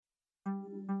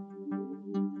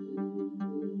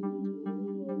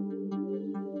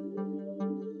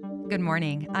Good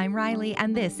morning. I'm Riley,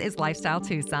 and this is Lifestyle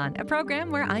Tucson, a program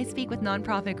where I speak with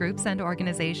nonprofit groups and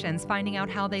organizations, finding out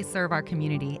how they serve our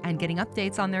community and getting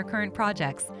updates on their current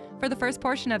projects. For the first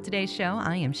portion of today's show,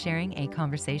 I am sharing a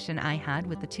conversation I had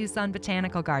with the Tucson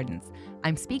Botanical Gardens.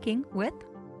 I'm speaking with...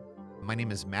 My name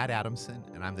is Matt Adamson,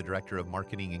 and I'm the Director of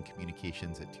Marketing and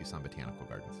Communications at Tucson Botanical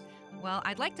Gardens. Well,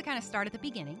 I'd like to kind of start at the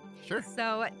beginning. Sure.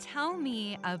 So tell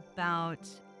me about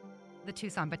the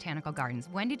Tucson Botanical Gardens.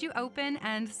 When did you open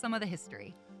and some of the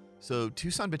history? So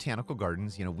Tucson Botanical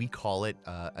Gardens, we call it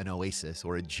an oasis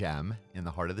or a gem in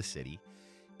the heart of the city.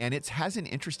 And it has an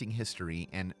interesting history.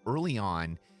 And early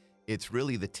on, it's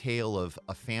really the tale of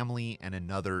a family and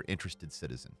another interested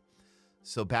citizen.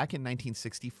 So back in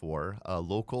 1964, a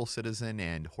local citizen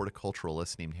and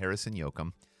horticulturalist named Harrison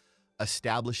Yoakum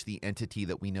established the entity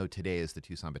that we know today as the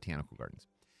Tucson Botanical Gardens.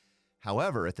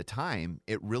 However, at the time,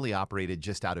 it really operated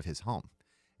just out of his home.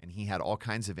 And he had all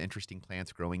kinds of interesting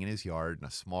plants growing in his yard, and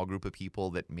a small group of people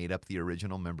that made up the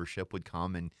original membership would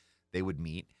come and they would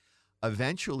meet.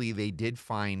 Eventually, they did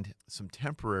find some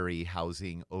temporary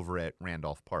housing over at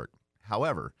Randolph Park.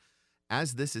 However,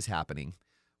 as this is happening,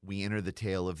 we enter the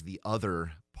tale of the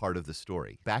other part of the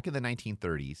story. Back in the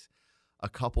 1930s, a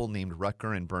couple named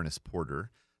Rutger and Bernice Porter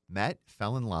met,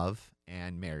 fell in love,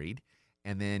 and married,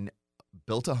 and then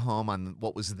built a home on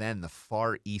what was then the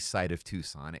far east side of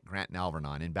Tucson at Grant and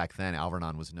Alvernon. And back then,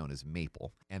 Alvernon was known as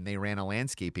Maple. And they ran a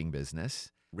landscaping business,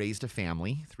 raised a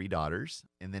family, 3 daughters.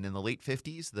 And then in the late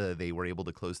 50s, they were able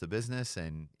to close the business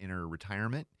and enter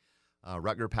retirement.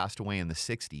 Rutger passed away in the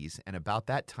 60s. And about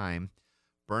that time,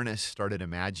 Bernice started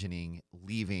imagining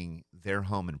leaving their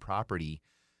home and property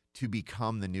to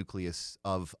become the nucleus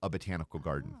of a botanical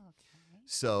garden. Oh, okay.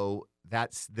 So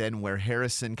that's then where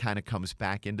Harrison kind of comes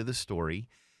back into the story.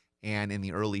 And in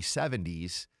the early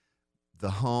 70s,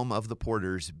 the home of the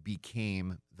Porters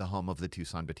became the home of the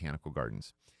Tucson Botanical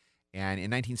Gardens. And in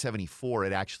 1974,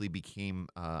 it actually became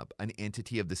an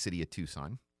entity of the city of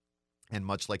Tucson. And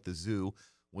much like the zoo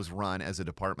was run as a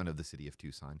department of the city of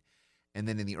Tucson. And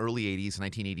then in the early 80s,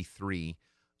 1983,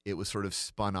 it was sort of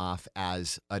spun off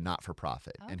as a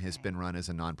not-for-profit and has been run as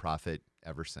a nonprofit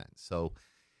ever since. So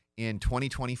in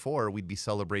 2024, we'd be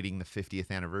celebrating the 50th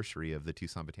anniversary of the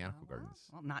Tucson Botanical Gardens.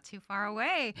 Well, not too far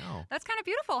away. No. That's kind of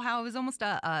beautiful how it was almost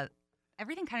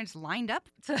everything kind of just lined up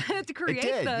to create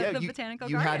It did. the botanical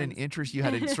you gardens. had an interest. You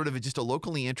had a sort of just a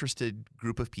locally interested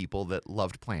group of people that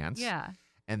loved plants. Yeah.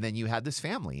 And then you had this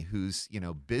family whose,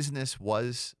 business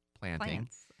was planting.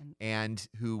 Plants. And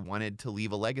who wanted to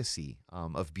leave a legacy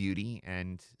of beauty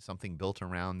and something built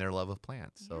around their love of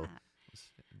plants. So Yeah. it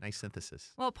was a nice synthesis.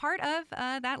 Well, part of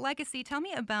that legacy, tell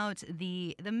me about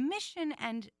the mission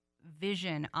and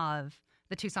vision of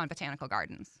the Tucson Botanical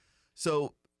Gardens.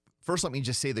 So first, let me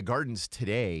just say the gardens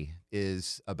today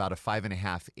is about a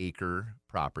 5.5 acre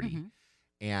property. Mm-hmm.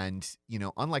 And,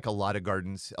 unlike a lot of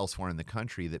gardens elsewhere in the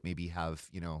country that maybe have,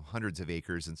 hundreds of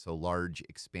acres and so large,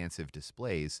 expansive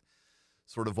displays,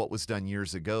 sort of what was done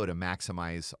years ago to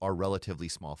maximize our relatively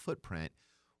small footprint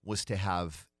was to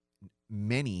have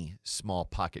many small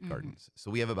pocket gardens.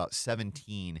 So we have about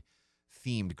 17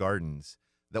 themed gardens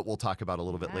that we'll talk about a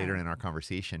little bit later in our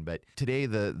conversation. But today,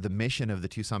 the mission of the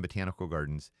Tucson Botanical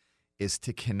Gardens is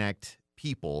to connect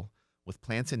people with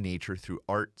plants and nature through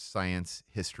art, science,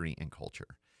 history, and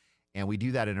culture. And we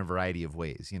do that in a variety of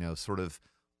ways. Sort of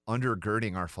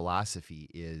undergirding our philosophy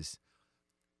is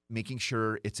making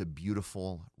sure it's a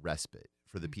beautiful respite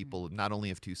for the people, not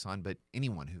only of Tucson, but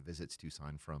anyone who visits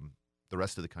Tucson from the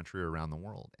rest of the country or around the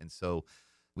world. And so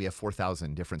we have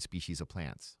 4,000 different species of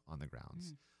plants on the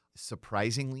grounds.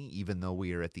 Surprisingly, even though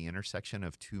we are at the intersection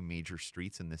of 2 major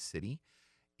streets in this city,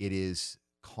 it is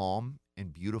calm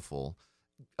and beautiful.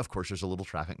 Of course, there's a little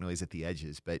traffic noise at the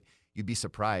edges, but you'd be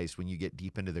surprised when you get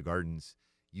deep into the gardens,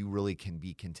 you really can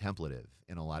be contemplative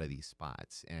in a lot of these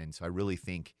spots. And so I really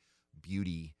think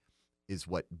beauty is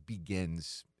what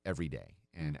begins every day,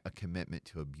 and a commitment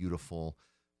to a beautiful,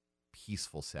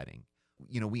 peaceful setting.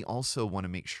 We also want to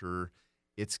make sure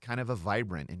it's kind of a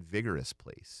vibrant and vigorous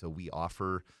place. So we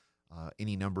offer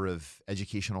any number of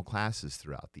educational classes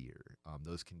throughout the year.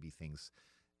 Those can be things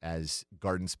as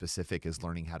garden specific as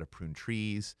learning how to prune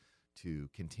trees, to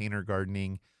container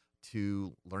gardening,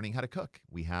 to learning how to cook.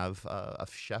 We have a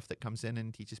chef that comes in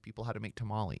and teaches people how to make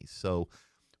tamales. So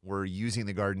we're using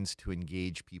the gardens to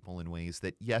engage people in ways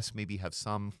that, yes, maybe have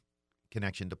some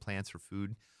connection to plants or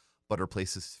food, but are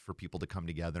places for people to come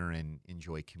together and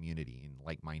enjoy community and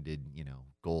like-minded,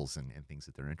 goals and things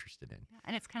that they're interested in.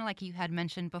 And it's kind of like you had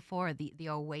mentioned before, the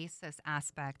oasis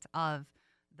aspect of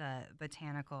the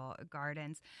botanical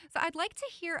gardens. So I'd like to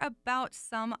hear about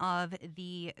some of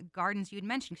the gardens you had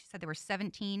mentioned. You said there were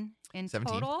 17 in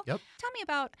 17. total. Yep. Tell me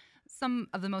about some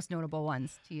of the most notable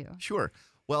ones to you. Sure.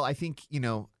 Well, I think,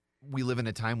 we live in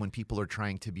a time when people are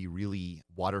trying to be really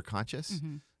water conscious.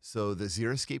 Mm-hmm. So the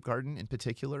Xeriscape garden in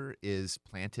particular is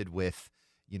planted with,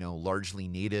 largely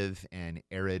native and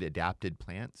arid adapted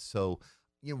plants. So,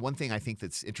 one thing I think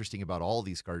that's interesting about all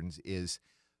these gardens is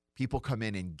people come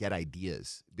in and get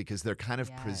ideas because they're kind of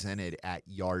Yes. presented at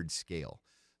yard scale.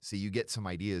 So you get some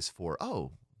ideas for,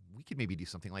 we could maybe do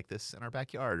something like this in our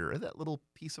backyard, or that little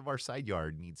piece of our side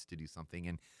yard needs to do something.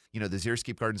 And, the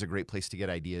Xeriscape garden is a great place to get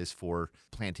ideas for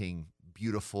planting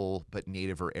beautiful but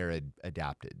native or arid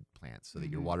adapted plants so that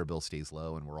your Mhm. water bill stays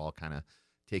low and we're all kind of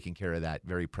taking care of that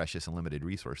very precious and limited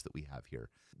resource that we have here.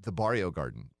 The Barrio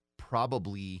garden,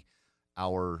 probably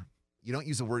you don't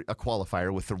use a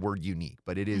qualifier with the word unique,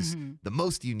 but it is Mhm. the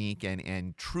most unique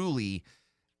and truly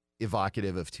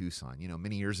evocative of Tucson.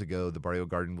 Many years ago, the Barrio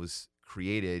Garden was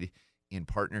created in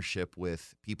partnership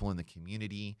with people in the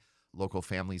community, local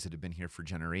families that have been here for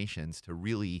generations, to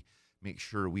really make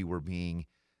sure we were being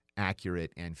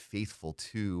accurate and faithful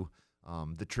to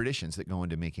the traditions that go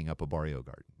into making up a Barrio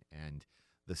Garden. And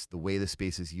the way the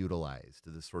space is utilized,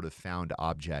 the sort of found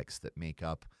objects that make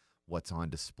up what's on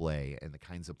display and the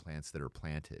kinds of plants that are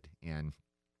planted. And,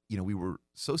 we were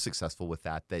so successful with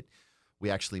that we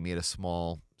actually made a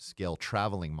small scale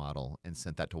traveling model and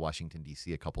sent that to Washington,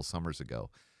 D.C. a couple summers ago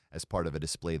as part of a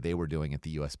display they were doing at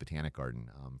the U.S. Botanic Garden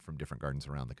from different gardens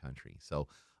around the country. So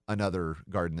another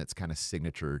garden that's kind of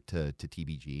signature to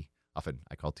TBG. Often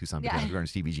I call Tucson Botanical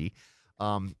Gardens TBG.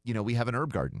 We have an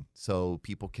herb garden, so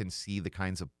people can see the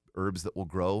kinds of herbs that will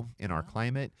grow in our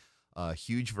climate, a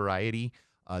huge variety.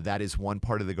 That is one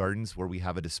part of the gardens where we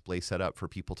have a display set up for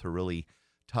people to really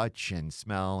touch and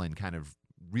smell and kind of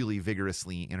really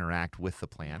vigorously interact with the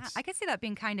plants. Yeah, I could see that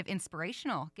being kind of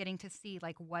inspirational, getting to see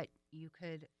like what you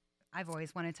could. I've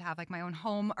always wanted to have like my own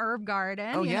home herb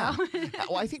garden. Oh, you yeah. know?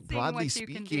 Well, I think Seeing broadly what you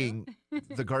can do. speaking,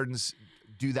 the gardens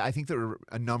do that. I think there are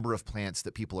a number of plants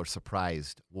that people are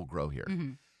surprised will grow here.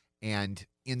 Mhm. And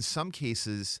in some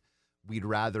cases, we'd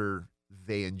rather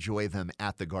they enjoy them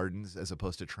at the gardens as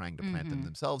opposed to trying to plant them Mhm.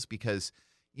 themselves because,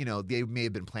 they may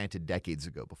have been planted decades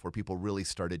ago before people really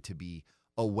started to be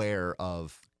aware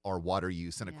of our water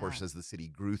use. And of course, Yeah. as the city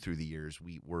grew through the years,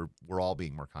 we're all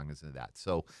being more cognizant of that.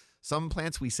 So some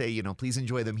plants we say, please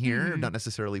enjoy them here, Mhm. not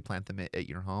necessarily plant them at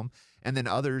your home. And then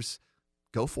others,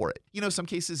 go for it. Some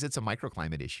cases it's a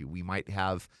microclimate issue. We might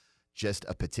have just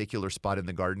a particular spot in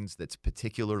the gardens that's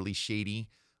particularly shady,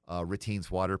 retains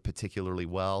water particularly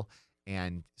well.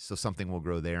 And so something will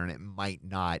grow there, and it might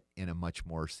not in a much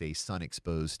more, say,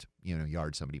 sun-exposed,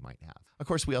 yard somebody might have. Of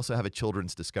course, we also have a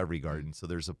children's discovery garden. So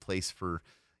there's a place for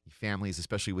families,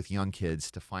 especially with young kids,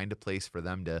 to find a place for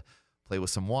them to play with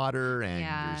some water. And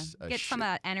there's a get some of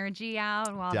that energy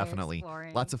out while definitely they're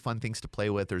exploring. lots of fun things to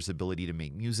play with. There's ability to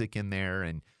make music in there,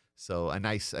 and so a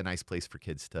nice place for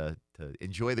kids to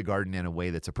enjoy the garden in a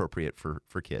way that's appropriate for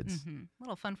kids. Mhm. A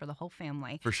little fun for the whole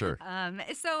family. For sure.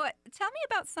 So tell me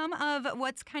about some of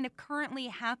what's kind of currently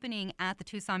happening at the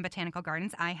Tucson Botanical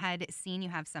Gardens. I had seen you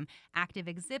have some active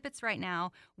exhibits right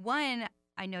now. One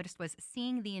I noticed was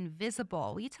Seeing the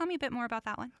Invisible. Will you tell me a bit more about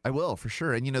that one? I will, for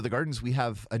sure. And, the gardens, we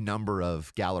have a number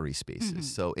of gallery spaces. Mhm.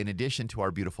 So in addition to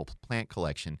our beautiful plant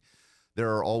collection,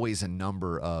 there are always a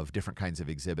number of different kinds of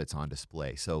exhibits on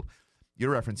display. So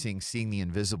you're referencing Seeing the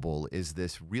Invisible is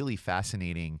this really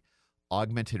fascinating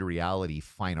augmented reality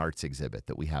fine arts exhibit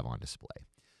that we have on display.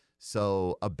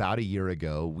 So about a year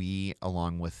ago, we,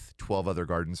 along with 12 other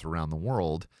gardens around the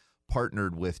world,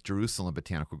 partnered with Jerusalem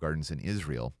Botanical Gardens in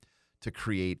Israel to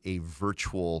create a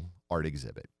virtual art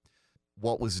exhibit.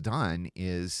 What was done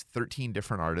is 13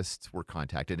 different artists were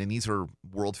contacted, and these are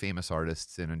world famous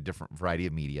artists in a different variety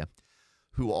of media,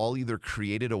 who all either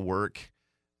created a work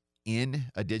in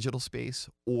a digital space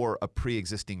or a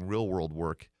pre-existing real world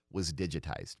work was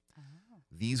digitized.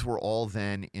 These were all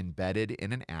then embedded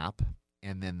in an app,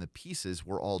 and then the pieces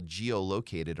were all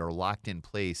geolocated or locked in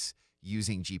place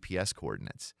using GPS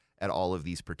coordinates at all of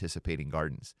these participating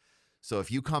gardens. So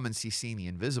if you come and see Seeing the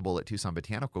Invisible at Tucson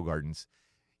Botanical Gardens,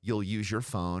 you'll use your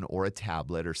phone or a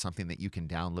tablet or something that you can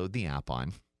download the app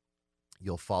on.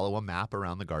 You'll follow a map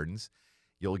around the gardens.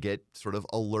 You'll get sort of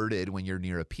alerted when you're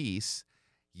near a piece.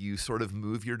 You sort of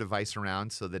move your device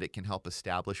around so that it can help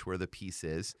establish where the piece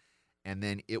is, and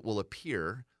then it will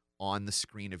appear on the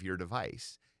screen of your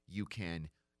device. You can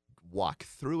walk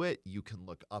through it. You can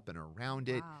look up and around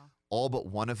it. Wow. All but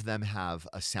one of them have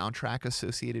a soundtrack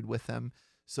associated with them.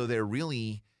 So they're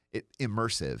really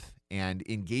immersive and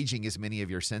engaging as many of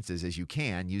your senses as you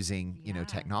can using,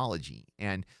 technology.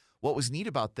 And what was neat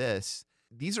about this,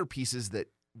 these are pieces that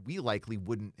we likely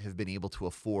wouldn't have been able to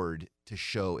afford to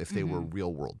show if they were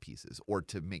real world pieces or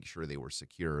to make sure they were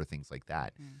secure or things like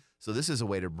that. So this is a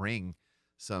way to bring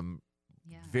some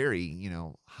very,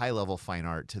 high level fine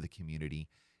art to the community.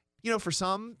 For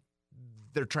some,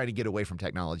 they're trying to get away from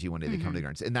technology when they come to the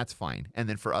gardens, and that's fine. And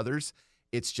then for others,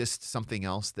 it's just something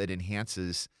else that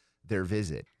enhances their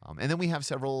visit. And then we have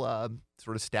several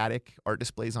sort of static art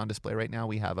displays on display right now.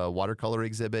 We have a watercolor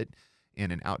exhibit in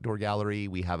an outdoor gallery.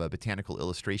 We have a botanical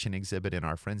illustration exhibit in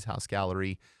our Friends House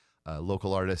gallery.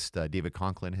 Local artist David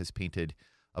Conklin has painted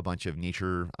a bunch of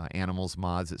nature, animals,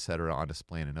 moths, et cetera, on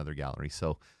display in another gallery.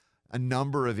 So a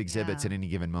number of exhibits at any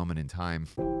given moment in time.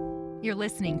 You're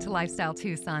listening to Lifestyle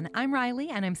Tucson. I'm Riley,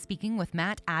 and I'm speaking with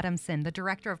Matt Adamson, the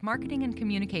Director of Marketing and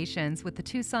Communications with the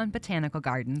Tucson Botanical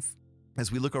Gardens.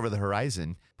 As we look over the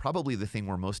horizon, probably the thing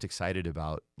we're most excited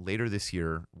about later this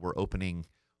year, we're opening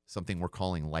something we're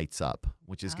calling Lights Up,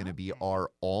 which is going to be our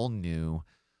all-new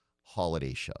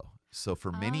holiday show. So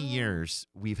for many years,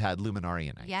 we've had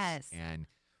Luminaria Nights. Yes. And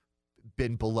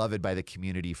been beloved by the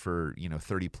community for,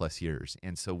 30 plus years.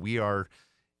 And so we are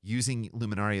using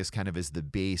Luminarias kind of as the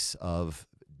base of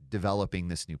developing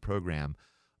this new program,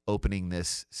 opening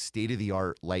this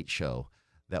state-of-the-art light show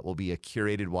that will be a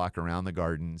curated walk around the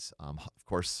gardens, of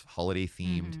course, holiday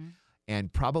themed.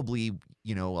 And probably,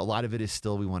 a lot of it is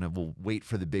still, we'll wait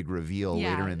for the big reveal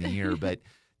later in the year, but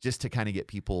just to kind of get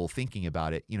people thinking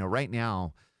about it. Right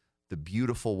now, the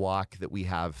beautiful walk that we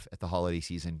have at the holiday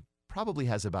season probably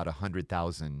has about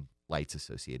 100,000 lights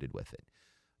associated with it.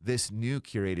 This new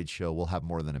curated show will have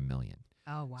more than 1 million.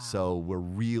 Oh, wow. So we're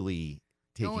really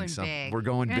taking big. We're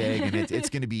going big, and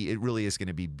it really is going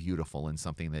to be beautiful and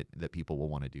something that people will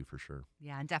want to do for sure.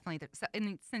 Yeah, and definitely.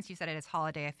 And since you said it is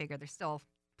holiday, I figure there's still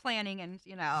planning and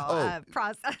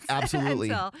process.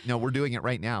 Absolutely. No, we're doing it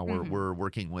right now. We're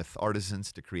working with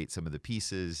artisans to create some of the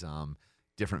pieces.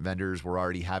 Different vendors. We're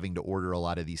already having to order a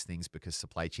lot of these things because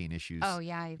supply chain issues. Oh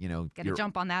yeah, got to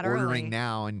jump on that ordering early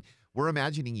now, and we're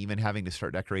imagining even having to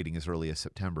start decorating as early as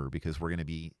September because we're going to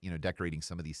be decorating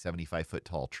some of these 75-foot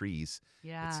tall trees.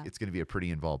 Yeah, it's going to be a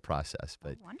pretty involved process,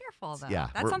 but wonderful though. Yeah,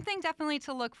 that's something definitely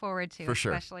to look forward to, for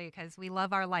sure. Especially because we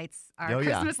love our lights, our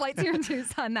Christmas lights here in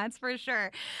Tucson. That's for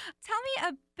sure. Tell me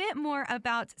a bit more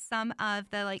about some of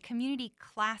the community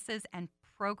classes and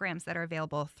programs that are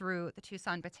available through the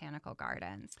Tucson Botanical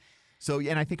Gardens. So,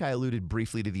 and I think I alluded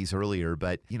briefly to these earlier,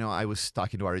 but, I was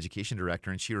talking to our education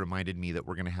director, and she reminded me that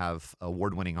we're going to have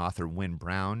award-winning author Wynn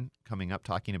Brown coming up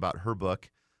talking about her book,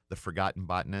 The Forgotten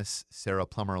Botanist, Sarah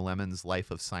Plummer Lemon's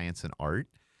Life of Science and Art.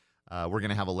 We're going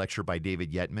to have a lecture by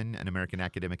David Yetman, an American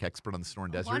academic expert on the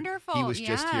Sonoran Desert. Wonderful. He was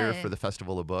just here for the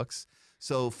Festival of Books.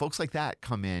 So folks like that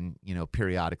come in,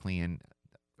 periodically and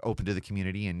open to the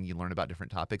community, and you learn about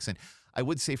different topics. And I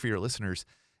would say for your listeners,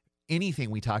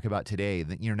 anything we talk about today,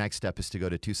 your next step is to go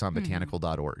to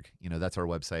TucsonBotanical.org. That's our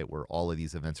website where all of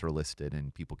these events are listed,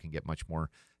 and people can get much more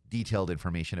detailed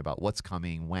information about what's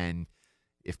coming, when,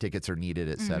 if tickets are needed,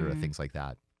 et cetera, things like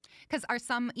that. Because are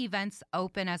some events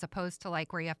open as opposed to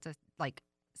where you have to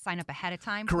sign up ahead of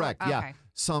time? Correct. Yeah.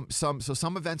 Some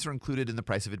events are included in the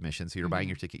price of admission. So you're buying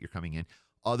your ticket, you're coming in.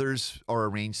 Others are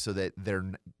arranged so that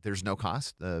there's no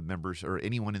cost. Members or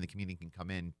anyone in the community can come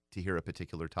in to hear a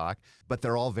particular talk, but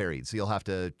they're all varied. So you'll have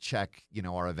to check,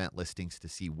 our event listings to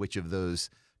see which of those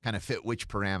kind of fit which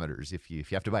parameters. If you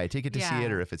have to buy a ticket to see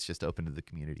it, or if it's just open to the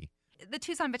community. The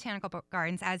Tucson Botanical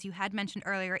Gardens, as you had mentioned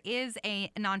earlier, is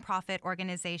a nonprofit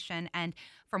organization, and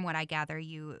from what I gather,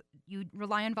 you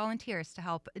rely on volunteers to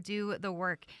help do the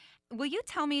work. Will you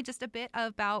tell me just a bit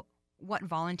about what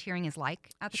volunteering is like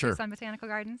at the Tucson Botanical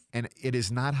Gardens? And it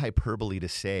is not hyperbole to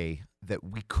say that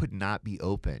we could not be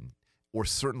open, or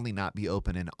certainly not be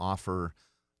open and offer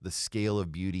the scale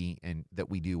of beauty and that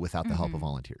we do without the help of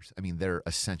volunteers. I mean, they're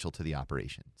essential to the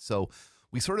operation. So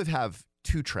we sort of have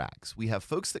two tracks. We have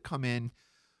folks that come in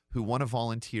who want to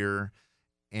volunteer,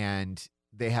 and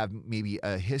they have maybe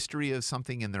a history of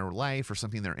something in their life or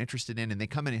something they're interested in, and they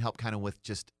come in and help kind of with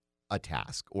just a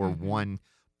task or one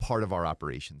part of our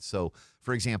operation. So,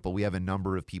 for example, we have a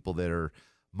number of people that are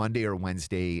Monday or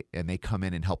Wednesday, and they come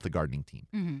in and help the gardening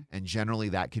team. And generally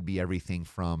that could be everything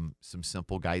from some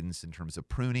simple guidance in terms of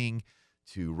pruning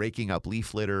to raking up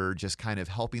leaf litter, just kind of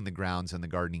helping the grounds and the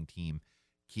gardening team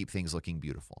keep things looking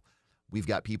beautiful. We've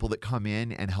got people that come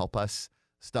in and help us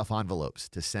stuff envelopes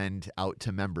to send out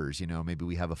to members. Maybe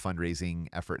we have a fundraising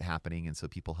effort happening, and so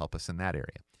people help us in that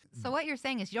area. So what you're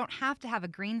saying is you don't have to have a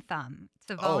green thumb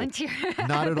to volunteer.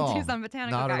 Not at all. Tucson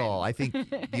Botanical Not Gardens. at all. I think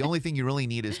the only thing you really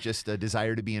need is just a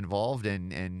desire to be involved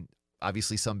and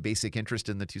obviously some basic interest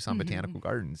in the Tucson Botanical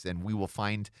Gardens, and we will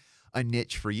find a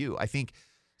niche for you. I think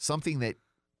something that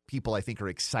people I think are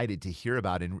excited to hear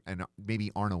about and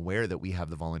maybe aren't aware that we have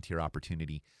the volunteer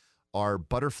opportunity are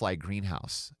Butterfly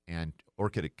Greenhouse and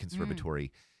Orchid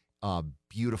Conservatory.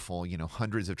 Beautiful,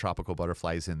 hundreds of tropical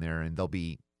butterflies in there, and they'll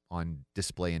be on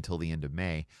display until the end of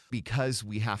May. Because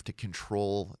we have to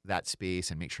control that space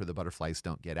and make sure the butterflies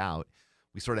don't get out,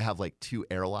 we sort of have like 2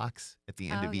 airlocks at the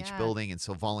end of each building. And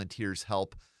so volunteers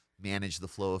help manage the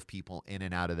flow of people in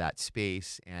and out of that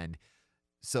space. And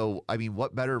so, I mean,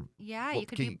 what better? Yeah, you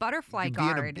could be butterfly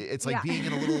guard. It's like being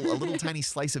in a little tiny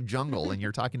slice of jungle, and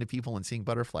you're talking to people and seeing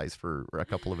butterflies for a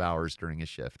couple of hours during a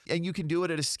shift. And you can do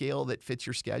it at a scale that fits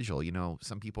your schedule.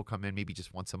 Some people come in maybe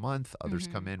just once a month. Others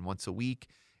come in once a week.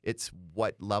 It's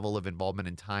what level of involvement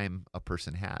and time a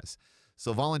person has.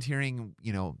 So volunteering,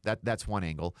 that's one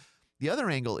angle. The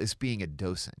other angle is being a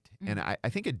docent. And I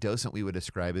think a docent we would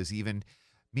describe as even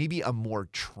maybe a more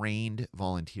trained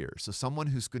volunteer. So someone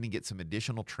who's going to get some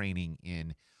additional training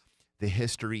in the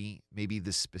history, maybe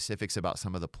the specifics about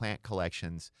some of the plant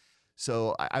collections.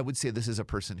 So I would say this is a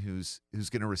person who's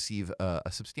going to receive a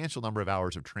substantial number of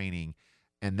hours of training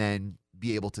and then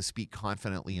be able to speak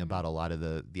confidently about a lot of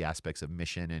the aspects of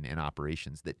mission and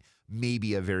operations that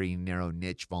maybe a very narrow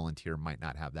niche volunteer might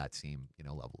not have that same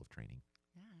level of training.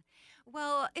 Yeah.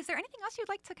 Well, is there anything else you'd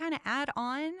like to kind of add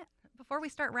on before we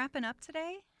start wrapping up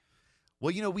today?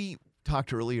 Well, we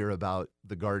talked earlier about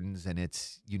the gardens and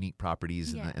its unique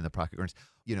properties and the pocket gardens.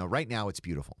 Right now it's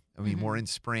beautiful. I mean, we're in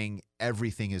spring,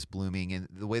 everything is blooming, and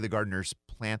the way the gardeners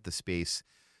plant the space,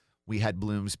 we had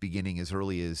blooms beginning as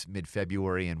early as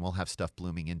mid-February, and we'll have stuff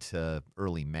blooming into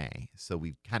early May. So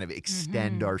we kind of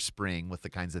extend our spring with the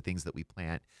kinds of things that we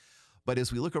plant. But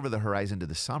as we look over the horizon to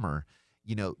the summer,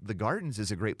 the gardens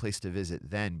is a great place to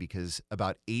visit then because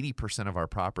about 80% of our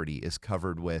property is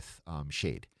covered with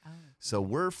shade. Oh. So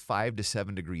we're 5 to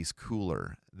 7 degrees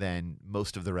cooler than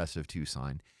most of the rest of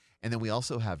Tucson. And then we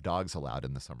also have dogs allowed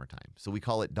in the summertime. So we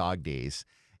call it Dog Days,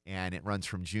 and it runs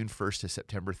from June 1st to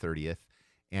September 30th.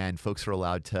 And folks are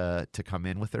allowed to come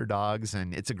in with their dogs,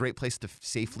 and it's a great place to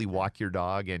safely walk your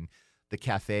dog. And the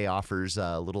cafe offers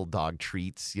little dog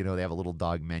treats. They have a little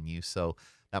dog menu. So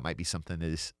that might be something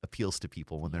that appeals to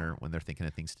people when they're thinking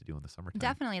of things to do in the summertime.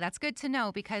 Definitely. That's good to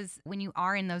know because when you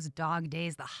are in those dog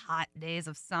days, the hot days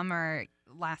of summer,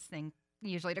 last thing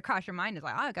usually to cross your mind is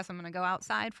like, I guess I'm going to go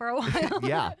outside for a while.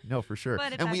 Yeah, no, for sure.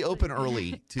 And we open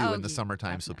early, too, in the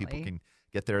summertime definitely. So people can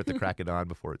get there at the crack of dawn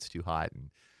before it's too hot and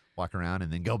walk around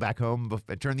and then go back home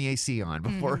and turn the AC on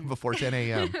before 10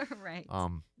 a.m. Right.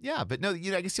 Yeah, but no,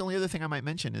 I guess the only other thing I might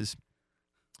mention is,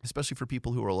 especially for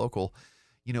people who are local,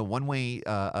 one way,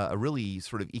 a really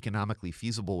sort of economically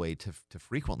feasible way to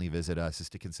frequently visit us is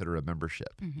to consider a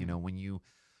membership. When you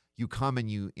come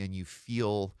and you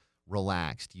feel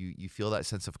relaxed, you feel that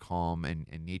sense of calm,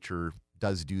 and nature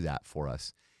does do that for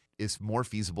us. It's more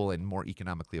feasible and more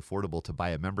economically affordable to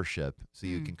buy a membership so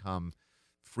you can come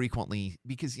frequently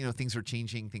because things are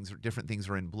changing, different things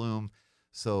are in bloom.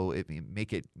 So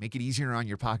make it easier on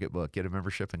your pocketbook. Get a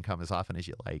membership and come as often as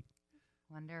you like.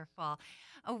 Wonderful.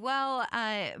 Well,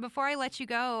 before I let you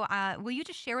go, will you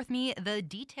just share with me the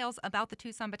details about the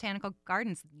Tucson Botanical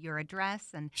Gardens, your address,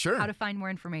 and how to find more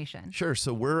information? Sure.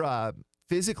 So we're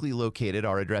physically located.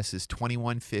 Our address is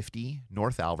 2150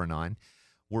 North Alvernon.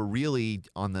 We're really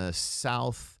on the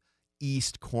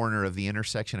southeast corner of the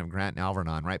intersection of Grant and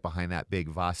Alvernon, right behind that big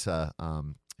Vasa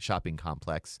shopping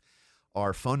complex.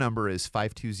 Our phone number is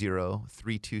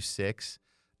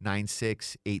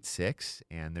 520-326-9686,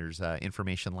 and there's an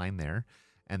information line there.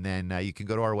 And then you can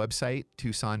go to our website,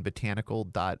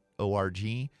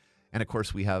 tucsonbotanical.org. And, of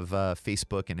course, we have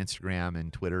Facebook and Instagram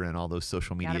and Twitter and all those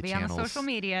social media channels. Gotta be on the social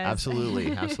medias.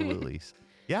 Absolutely, absolutely.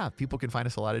 Yeah, people can find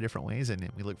us a lot of different ways, and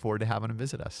we look forward to having them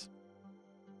visit us.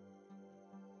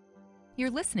 You're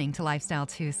listening to Lifestyle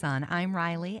Tucson. I'm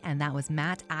Riley, and that was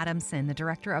Matt Adamson, the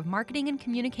Director of Marketing and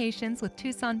Communications with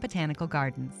Tucson Botanical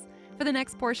Gardens. For the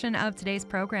next portion of today's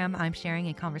program, I'm sharing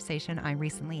a conversation I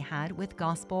recently had with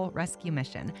Gospel Rescue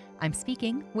Mission. I'm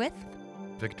speaking with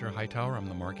Victor Hightower. I'm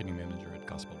the marketing manager at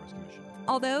Gospel Rescue Mission.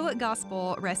 Although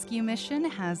Gospel Rescue Mission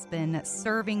has been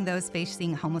serving those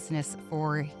facing homelessness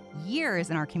for years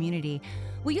in our community,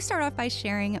 will you start off by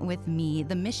sharing with me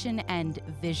the mission and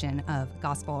vision of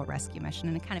Gospel Rescue Mission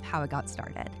and kind of how it got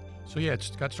started? So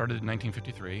it got started in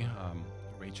 1953.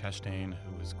 Ray Chastain,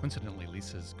 who was coincidentally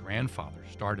Lisa's grandfather,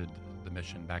 started the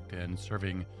mission back then,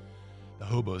 serving the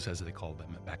hobos, as they called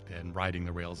them back then, riding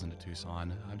the rails into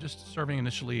Tucson, just serving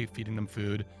initially, feeding them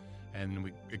food, and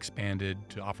we expanded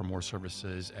to offer more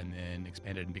services and then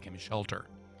expanded and became a shelter.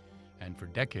 And for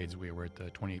decades, we were at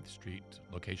the 28th Street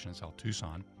location in South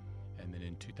Tucson. And then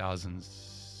in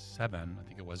 2007, I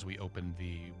think it was, we opened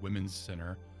the Women's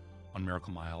Center on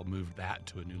Miracle Mile, moved that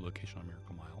to a new location on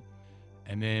Miracle Mile.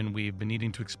 And then we've been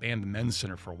needing to expand the Men's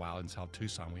Center for a while in South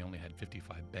Tucson. We only had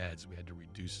 55 beds. We had to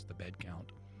reduce the bed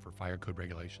count for fire code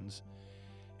regulations.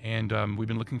 And we've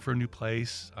been looking for a new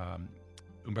place.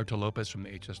 Humberto Lopez from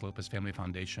the H.S. Lopez Family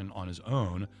Foundation on his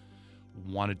own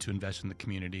wanted to invest in the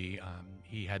community.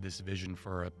 He had this vision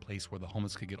for a place where the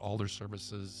homeless could get all their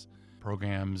services,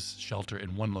 programs, shelter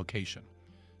in one location.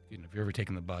 You know, if you're ever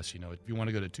taking the bus, you know, if you want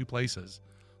to go to two places,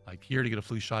 like here to get a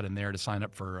flu shot and there to sign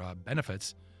up for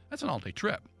benefits, that's an all-day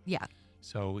trip. Yeah.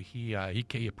 So he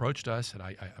approached us and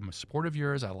I'm a supporter of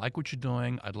yours. I like what you're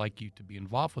doing. I'd like you to be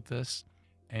involved with this.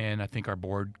 And I think our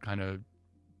board kind of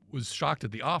was shocked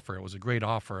at the offer. It was a great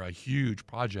offer, a huge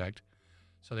project.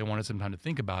 So they wanted some time to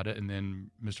think about it. And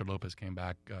then Mr. Lopez came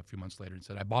back a few months later and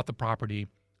said, I bought the property.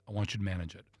 I want you to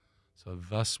manage it. So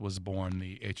thus was born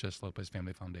the H.S. Lopez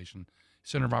Family Foundation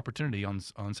Center of Opportunity on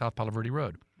South Palo Verde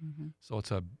Road. Mm-hmm. So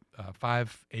it's a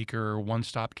 5-acre,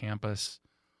 one-stop campus,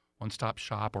 one-stop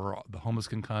shop where the homeless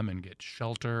can come and get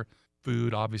shelter,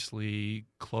 food, obviously,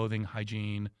 clothing,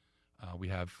 hygiene. We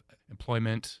have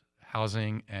employment,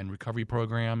 housing, and recovery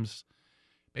programs.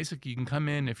 Basically, you can come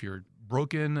in if you're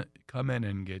broken, come in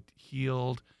and get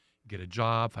healed, get a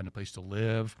job, find a place to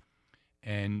live.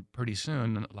 And pretty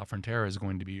soon, La Frontera is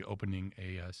going to be opening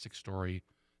a 6-story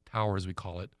tower, as we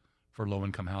call it, for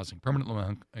low-income housing, permanent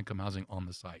low-income housing on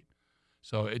the site.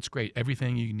 So it's great.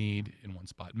 Everything you need in one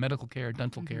spot. Medical care,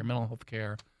 dental care, mental health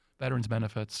care, veterans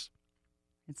benefits.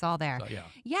 It's all there. So, yeah.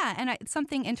 Yeah, and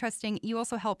something interesting, you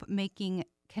also help making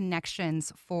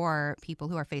connections for people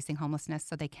who are facing homelessness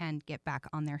so they can get back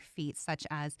on their feet, such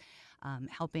as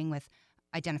helping with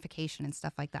identification and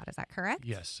stuff like that. Is that correct?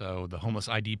 Yes. So the Homeless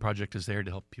ID Project is there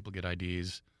to help people get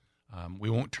IDs. We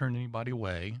won't turn anybody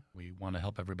away. We want to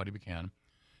help everybody we can.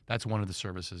 That's one of the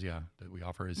services, that we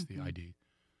offer is the ID.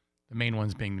 The main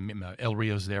ones being El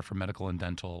Rio's there for medical and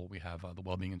dental. We have the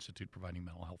Wellbeing Institute providing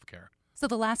mental health care. So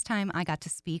the last time I got to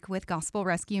speak with Gospel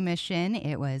Rescue Mission,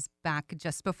 it was back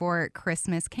just before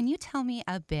Christmas. Can you tell me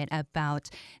a bit about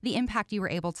the impact you were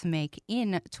able to make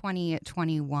in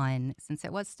 2021, since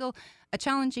it was still a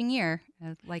challenging year,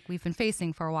 like we've been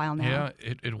facing for a while now?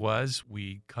 Yeah, it was.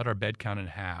 We cut our bed count in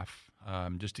half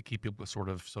just to keep people sort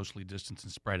of socially distanced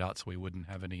and spread out so we wouldn't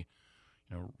have any,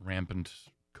 rampant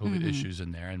COVID issues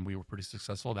in there. And we were pretty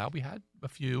successful at that. We had a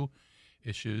few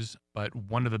issues, but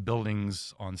one of the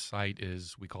buildings on site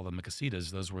is, we call them the casitas.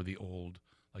 Those were the old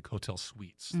hotel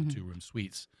suites, the 2-room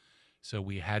suites. So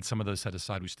we had some of those set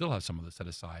aside. We still have some of those set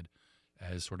aside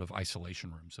as sort of isolation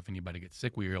rooms. So if anybody gets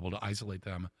sick, we were able to isolate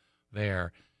them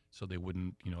there so they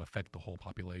wouldn't, affect the whole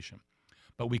population.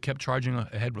 But we kept charging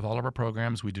ahead with all of our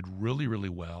programs. We did really, really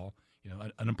well.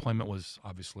 Unemployment was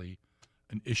obviously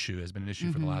an issue, has been an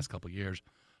issue for the last couple of years.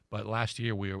 But last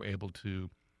year we were able to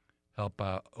help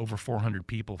over 400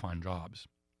 people find jobs.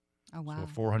 Oh, wow. So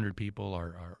 400 people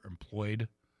are employed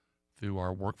through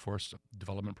our workforce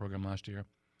development program last year,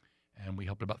 and we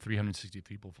helped about 360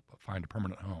 people find a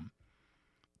permanent home.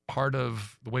 Part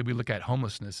of the way we look at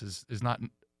homelessness is not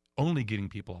only getting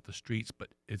people off the streets, but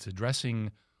it's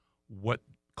addressing what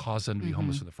caused them to be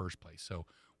homeless in the first place. So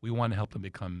we want to help them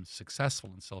become successful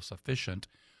and self-sufficient.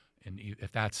 And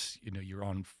if that's, you're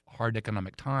on hard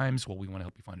economic times, well, we want to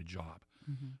help you find a job.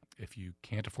 If you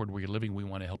can't afford where you're living, we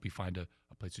want to help you find a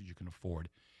place that you can afford.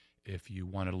 If you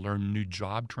want to learn new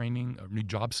job training or new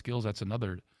job skills, that's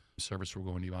another service we're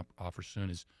going to offer soon,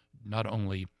 is not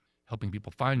only helping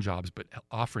people find jobs, but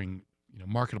offering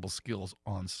marketable skills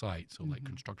on site. So like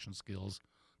construction skills,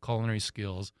 culinary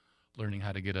skills, learning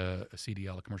how to get a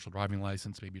CDL, a commercial driving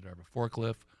license, maybe drive a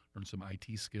forklift, learn some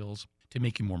IT skills to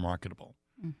make you more marketable.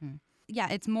 Yeah,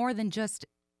 it's more than just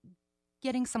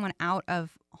getting someone out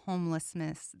of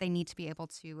homelessness. They need to be able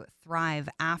to thrive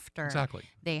after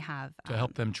they have. To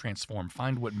help them transform,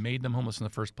 find what made them homeless in the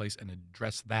first place and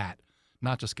address that,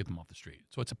 not just get them off the street.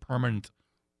 So it's a permanent,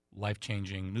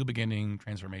 life-changing, new beginning,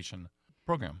 transformation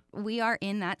program. We are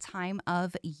in that time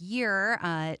of year,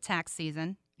 tax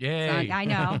season. Yay. So I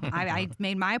know. I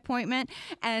made my appointment.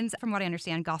 And from what I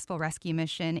understand, Gospel Rescue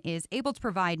Mission is able to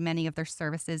provide many of their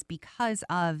services because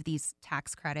of these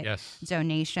tax credit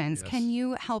donations. Can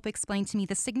you help explain to me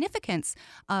the significance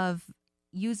of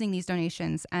using these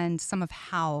donations and some of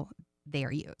how they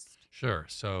are used? Sure.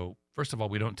 So first of all,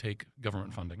 we don't take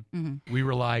government funding. We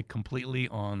rely completely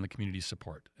on the community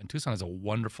support. And Tucson is a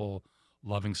wonderful,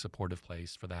 loving, supportive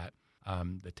place for that.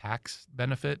 The tax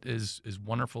benefit is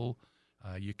wonderful.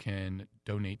 You can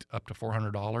donate up to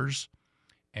 $400,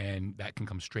 and that can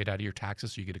come straight out of your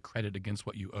taxes. So you get a credit against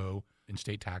what you owe in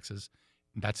state taxes.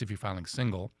 And that's if you're filing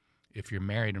single. If you're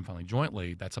married and filing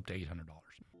jointly, that's up to $800.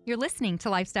 You're listening to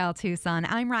Lifestyle Tucson.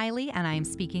 I'm Riley, and I'm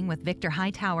speaking with Victor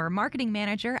Hightower, Marketing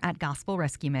Manager at Gospel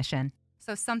Rescue Mission.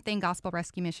 So something Gospel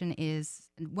Rescue Mission is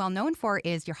well known for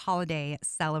is your holiday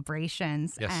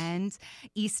celebrations. Yes. And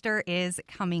Easter is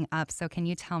coming up. So can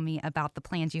you tell me about the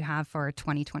plans you have for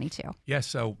 2022? Yes,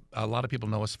 so a lot of people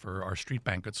know us for our street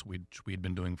banquets, which we'd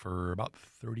been doing for about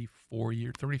 34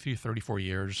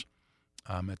 years.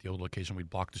 At the old location, we'd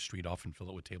block the street off and fill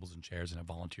it with tables and chairs and have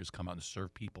volunteers come out and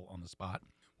serve people on the spot.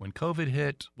 When COVID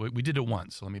hit, we did it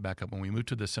once. So let me back up. When we moved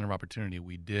to the Center of Opportunity,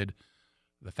 we did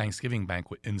the Thanksgiving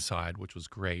banquet inside, which was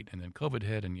great. And then COVID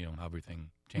hit, and how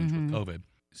everything changed with COVID.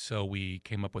 So we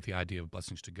came up with the idea of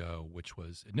Blessings to Go, which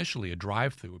was initially a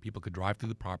drive-through where people could drive through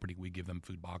the property. We give them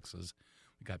food boxes.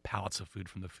 We got pallets of food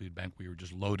from the food bank. We were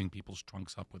just loading people's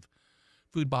trunks up with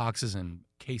food boxes and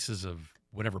cases of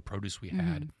whatever produce we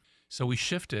had. So we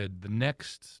shifted the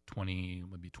next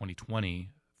 2020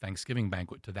 Thanksgiving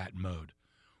banquet to that mode,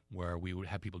 where we would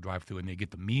have people drive through and they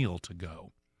get the meal to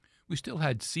go. We still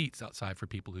had seats outside for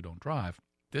people who don't drive.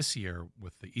 This year,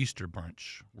 with the Easter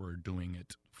brunch, we're doing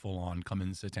it full on, come in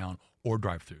and sit down, or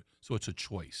drive through. So it's a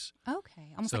choice.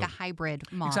 Okay, almost like a hybrid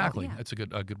model. Exactly. Yeah. That's a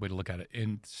good way to look at it.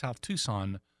 In South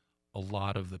Tucson, a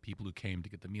lot of the people who came to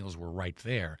get the meals were right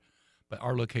there. But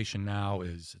our location now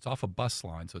it's off a bus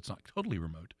line, so it's not totally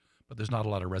remote, but there's not a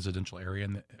lot of residential area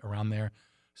around there.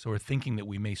 So we're thinking that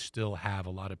we may still have a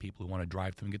lot of people who want to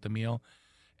drive through and get the meal.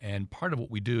 And part of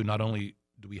what we do, not only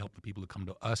do we help the people who come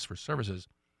to us for services,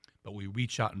 but we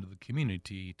reach out into the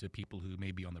community to people who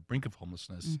may be on the brink of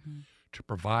homelessness to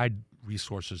provide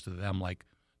resources to them, like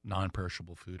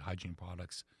non-perishable food, hygiene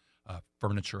products,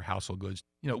 furniture, household goods.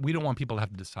 We don't want people to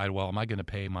have to decide, well, am I going to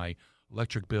pay my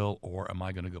electric bill or am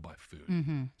I going to go buy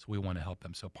food? So we want to help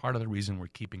them. So part of the reason we're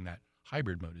keeping that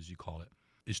hybrid mode, as you call it,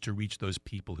 is to reach those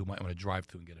people who might want to drive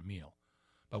through and get a meal.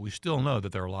 But we still know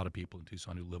that there are a lot of people in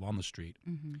Tucson who live on the street.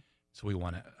 So we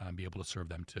want to be able to serve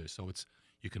them too. So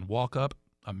you can walk up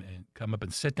and come up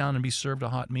and sit down and be served a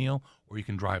hot meal, or you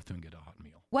can drive through and get a hot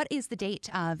meal. What is the date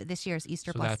of this year's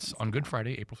Easter Blessings? So that's on Good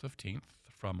Friday, April 15th,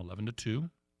 from 11 to 2.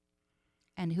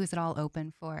 And who's it all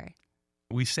open for?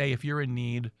 We say if you're in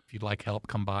need, if you'd like help,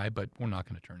 come by, but we're not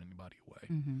going to turn anybody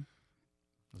away.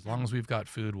 As long as we've got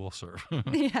food, we'll serve.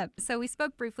 Yeah. So we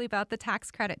spoke briefly about the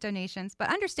tax credit donations, but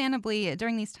understandably,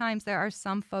 during these times, there are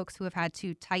some folks who have had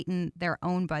to tighten their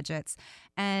own budgets.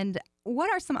 And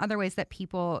what are some other ways that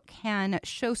people can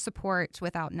show support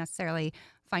without necessarily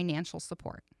financial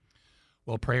support?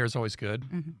 Well, prayer is always good.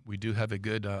 We do have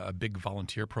a big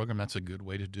volunteer program. That's a good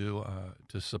way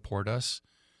to support us.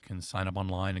 You can sign up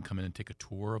online and come in and take a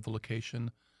tour of the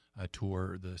location,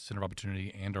 tour the Center of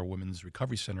Opportunity and our Women's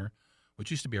Recovery Center, which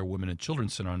used to be our Women and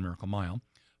Children's Center on Miracle Mile.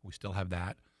 We still have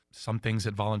that. Some things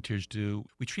that volunteers do,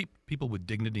 we treat people with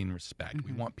dignity and respect.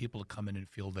 We want people to come in and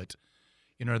feel that,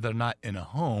 they're not in a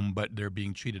home, but they're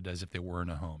being treated as if they were in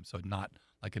a home, so not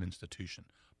like an institution.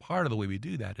 Part of the way we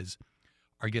do that is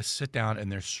our guests sit down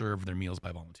and they're served their meals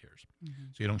by volunteers.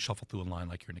 So you don't shuffle through a line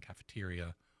like you're in a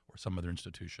cafeteria or some other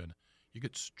institution. You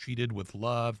get treated with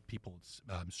love. People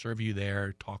serve you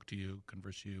there, talk to you,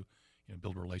 converse you,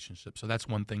 build relationships. So that's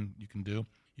one thing you can do.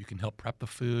 You can help prep the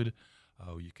food.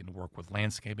 You can work with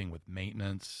landscaping, with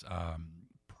maintenance,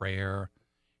 prayer,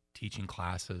 teaching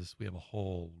classes. We have a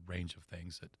whole range of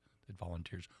things that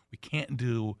volunteers. We can't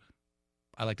do,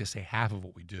 I like to say, half of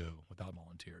what we do without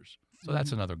volunteers. So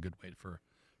that's another good way for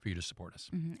you to support us.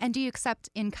 And do you accept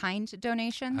in-kind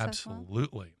donations Absolutely.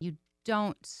 as well? You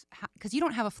don't, because you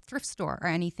don't have a thrift store or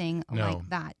anything like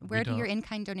that. Where do your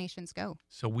in-kind donations go?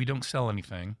 So we don't sell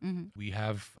anything. We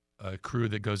have a crew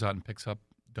that goes out and picks up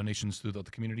donations throughout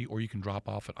the community, or you can drop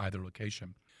off at either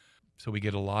location. So we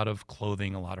get a lot of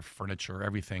clothing, a lot of furniture,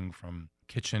 everything from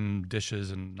kitchen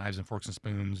dishes and knives and forks and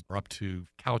spoons, up to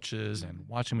couches and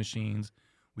washing machines.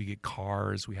 We get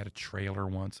cars. We had a trailer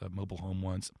once, a mobile home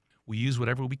once. We use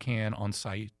whatever we can on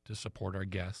site to support our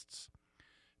guests.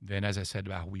 Then, as I said,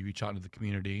 we reach out into the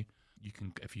community. You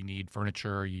can, if you need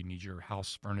furniture, you need your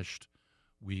house furnished,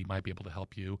 we might be able to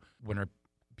help you. When our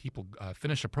people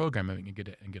finish a program and get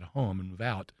a home and move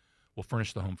out, we'll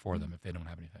furnish the home for them if they don't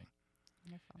have anything.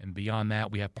 Wonderful. And beyond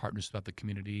that, we have partners throughout the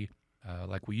community.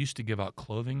 Like we used to give out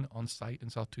clothing on site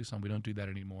in South Tucson. We don't do that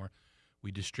anymore.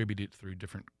 We distribute it through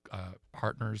different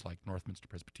partners like Northminster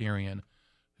Presbyterian,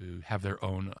 who have their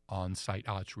own on-site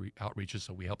outreaches,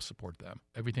 so we help support them.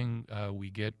 Everything we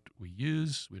get, we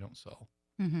use, we don't sell.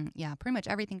 Yeah, pretty much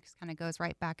everything just kind of goes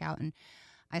right back out. And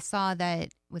I saw that,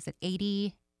 was it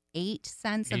 88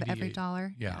 cents of every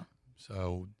dollar? Yeah.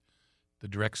 So the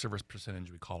direct service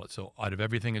percentage, we call it. So out of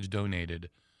everything that's donated,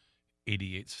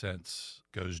 88 cents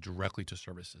goes directly to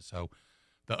services. So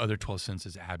the other 12 cents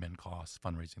is admin costs,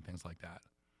 fundraising, things like that.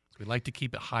 So we like to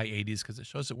keep it high 80s because it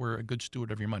shows that we're a good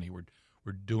steward of your money.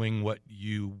 We're doing what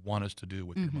you want us to do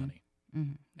with your money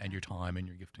and your time and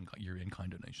your gift and your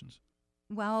in-kind donations.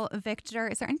 Well, Victor,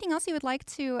 is there anything else you would like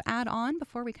to add on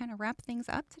before we kind of wrap things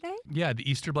up today? Yeah, the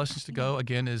Easter Blessings to Go,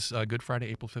 again, is Good Friday,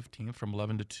 April 15th from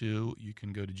 11 to 2. You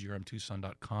can go to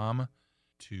grmtucson.com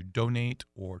to donate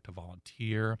or to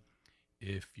volunteer.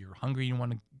 If you're hungry and you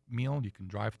want a meal, you can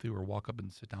drive through or walk up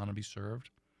and sit down and be served.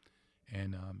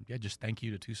 And, just thank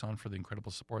you to Tucson for the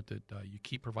incredible support that you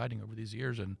keep providing over these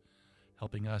years and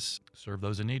helping us serve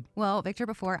those in need. Well, Victor,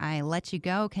 before I let you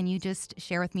go, can you just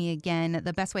share with me again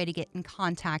the best way to get in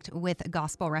contact with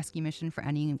Gospel Rescue Mission for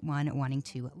anyone wanting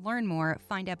to learn more,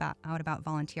 find out about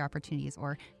volunteer opportunities,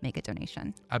 or make a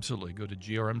donation? Absolutely. Go to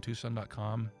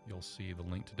grmtucson.com. You'll see the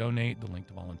link to donate, the link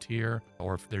to volunteer,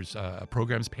 or if there's a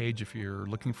programs page if you're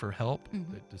looking for help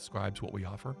that describes what we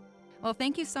offer. Well,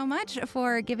 thank you so much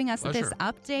for giving us Pleasure. this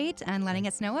update and letting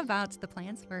us know about the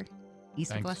plans for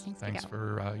Easter Blessings to Go. Thanks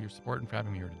for your support and for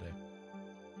having me here today.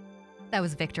 That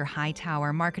was Victor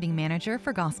Hightower, Marketing Manager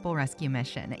for Gospel Rescue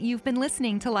Mission. You've been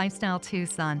listening to Lifestyle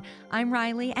Tucson. I'm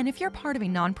Riley, and if you're part of a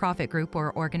nonprofit group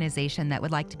or organization that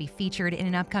would like to be featured in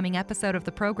an upcoming episode of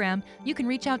the program, you can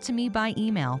reach out to me by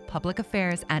email,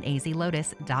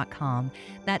 publicaffairs@azlotus.com.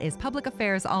 That is public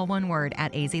affairs, all one word,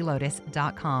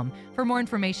 @azlotus.com. For more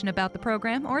information about the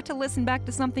program or to listen back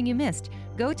to something you missed,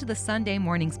 go to the Sunday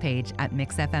mornings page at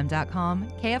mixfm.com,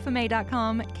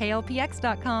 kfma.com,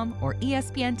 klpx.com, or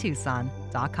espntucson.com.